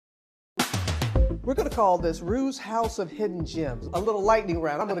We're going to call this Ru's House of Hidden Gems. A little lightning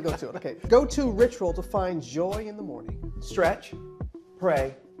round. I'm going to go to it. Okay. Go-to ritual to find joy in the morning. Stretch,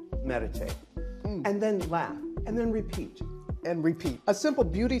 pray, meditate, and then laugh, and then repeat. And repeat. A simple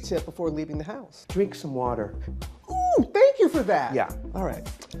beauty tip before leaving the house. Drink some water. Ooh, thank you for that. Yeah. All right.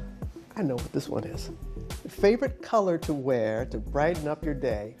 I know what this one is. Favorite color to wear to brighten up your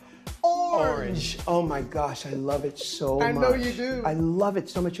day? Orange. Oh my gosh, I love it so much. I know you do. I love it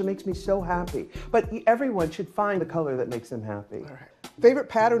so much. It makes me so happy. But everyone should find the color that makes them happy. All right. Favorite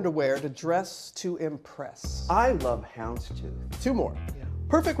pattern to wear to dress to impress? I love houndstooth. Two more. Yeah.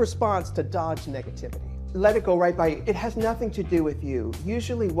 Perfect response to dodge negativity. Let it go right by you. It has nothing to do with you.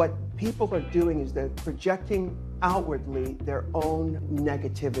 Usually what people are doing is they're projecting outwardly their own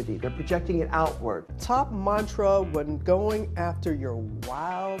negativity. They're projecting it outward. Top mantra when going after your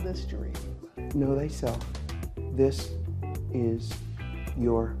wildest dream. Know thyself. This is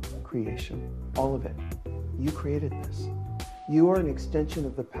your creation. All of it. You created this. You are an extension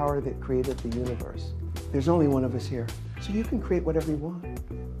of the power that created the universe. There's only one of us here. So you can create whatever you want.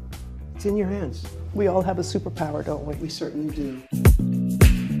 It's in your hands. We all have a superpower, don't we? We certainly do.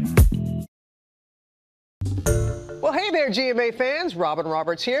 Well, hey there, GMA fans. Robin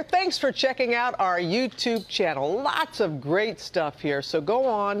Roberts here. Thanks for checking out our YouTube channel. Lots of great stuff here. So go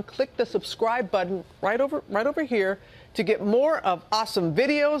on, click the subscribe button right over here to get more of awesome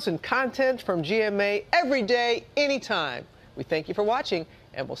videos and content from GMA every day, anytime. We thank you for watching,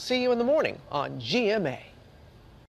 and we'll see you in the morning on GMA.